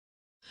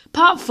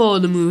Part 4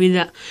 of the movie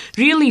that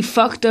really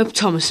fucked up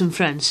Thomas and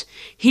friends.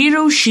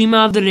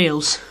 Hiroshima of the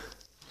Rails.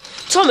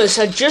 Thomas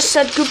had just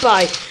said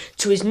goodbye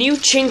to his new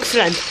chink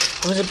friend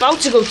and was about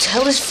to go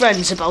tell his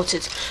friends about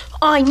it.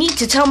 I need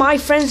to tell my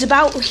friends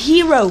about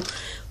Hero.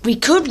 We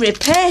could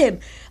repair him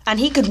and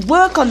he could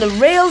work on the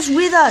rails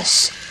with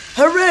us.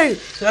 Hooray!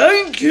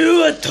 Thank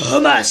you,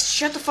 Thomas.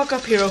 Shut the fuck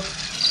up, Hero.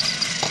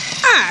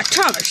 Ah,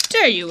 Thomas,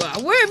 there you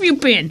are. Where have you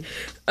been?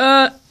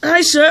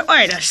 Hi sir,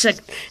 wait a sec.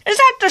 Is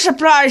that the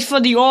surprise for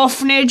the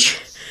orphanage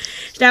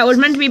that was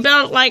meant to be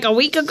built like a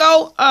week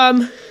ago?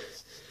 I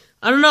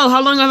don't know,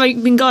 how long have I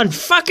been gone?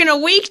 Fucking a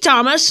week,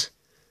 Thomas.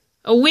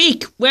 A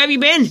week. Where have you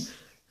been?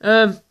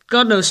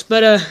 God knows,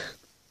 but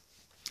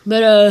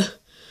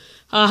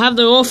I'll have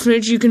the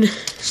orphanage, you can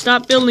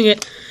start building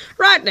it.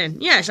 Right then,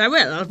 yes, I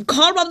will. I'll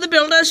call Bob the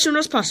Builder as soon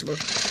as possible.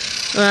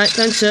 Alright,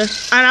 thanks sir.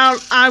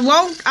 And I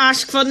won't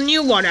ask for the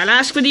new one, I'll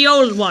ask for the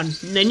old one.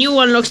 The new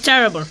one looks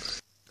terrible.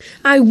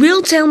 I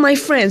will tell my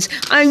friends.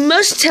 I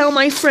must tell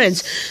my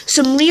friends.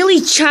 Some really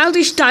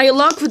childish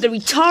dialogue with the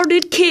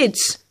retarded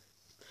kids.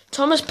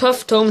 Thomas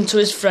puffed home to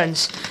his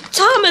friends.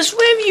 Thomas,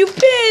 where have you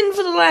been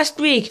for the last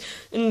week?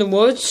 In the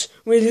woods.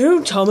 With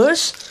who,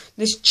 Thomas?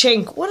 This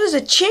chink. What does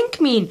a chink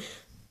mean?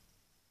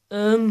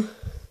 I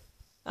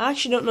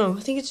actually don't know. I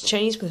think it's a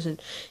Chinese person.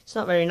 It's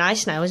not very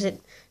nice now, is it?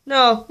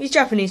 No, he's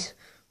Japanese.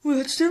 Well,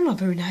 it's still not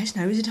very nice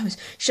now, is it, Thomas?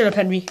 Shut up,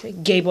 Henry.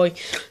 Gay boy.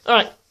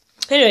 Alright.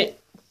 Anyway.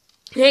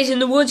 He's in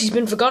the woods. He's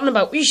been forgotten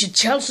about. We should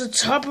tell Sir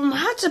Topham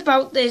Hatt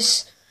about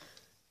this.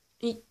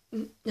 I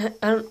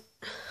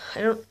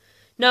don't...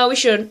 No, we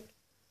shouldn't.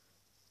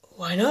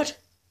 Why not?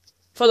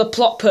 For the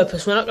plot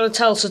purpose. We're not going to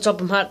tell Sir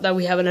Topham Hatt that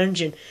we have an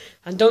engine.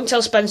 And don't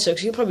tell Spencer,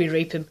 because he'll probably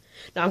rape him.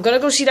 Now, I'm going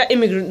to go see that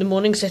immigrant in the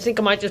morning, because I think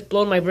I might just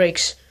blow my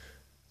brakes.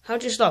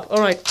 How'd you stop?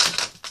 Alright.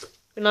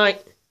 Good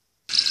night.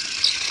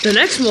 The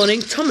next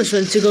morning, Thomas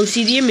went to go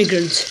see the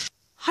immigrant.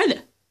 Hi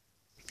there.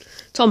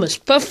 Thomas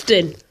puffed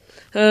in.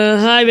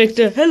 Hi,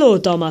 Victor. Hello,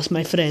 Thomas,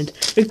 my friend.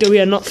 Victor, we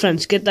are not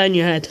friends. Get that in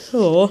your head.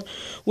 Oh,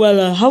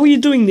 well, how are you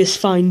doing this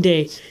fine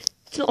day?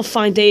 It's not a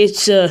fine day.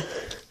 It's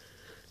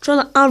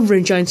rather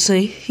average, I'd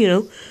say. You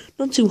know,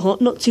 not too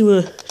hot, not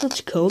too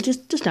cold.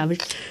 Just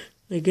average.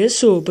 I guess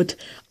so. But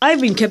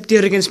I've been kept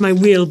here against my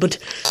will. But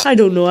I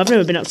don't know. I've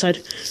never been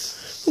outside.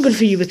 Good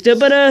for you, Victor.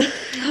 But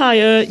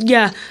hi.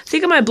 Yeah. I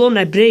think I might have blown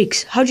my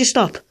brakes. How'd you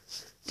stop?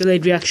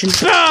 Delayed reaction.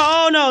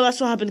 Oh no, that's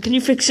what happened. Can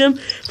you fix him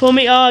for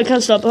me? Oh, I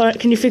can't stop. Alright,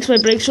 can you fix my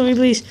brakes for me,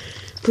 please?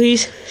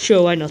 Please?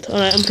 Sure, why not?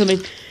 Alright, I'm coming.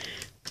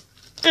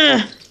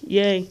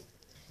 Yay.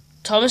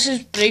 Thomas's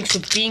brakes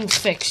were being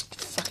fixed.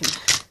 Fucking.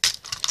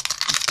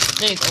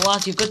 There you go,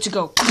 lad. You're good to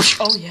go.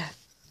 Oh, yeah.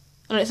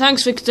 Alright,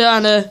 thanks, Victor.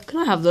 And, can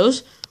I have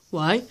those?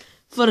 Why?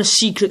 For a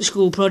secret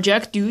school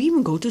project. Do you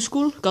even go to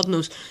school? God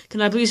knows.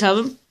 Can I please have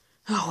them?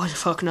 Oh, why the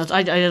fuck not?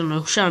 I don't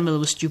know. Sharon Miller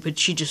was stupid.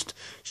 She just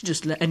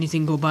let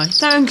anything go by.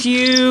 Thank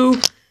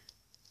you!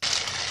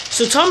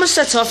 So Thomas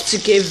set off to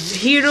give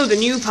Hero the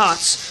new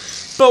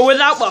parts, but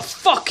without a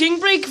fucking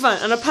brake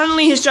van. And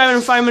apparently his driver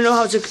and fireman know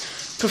how to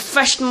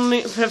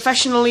professionally,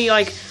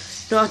 like,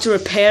 know how to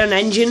repair an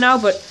engine now,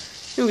 but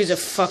who gives a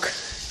fuck?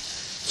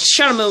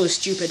 Sharon Miller was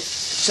stupid.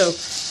 So,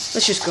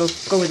 let's just go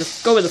with the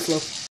flow.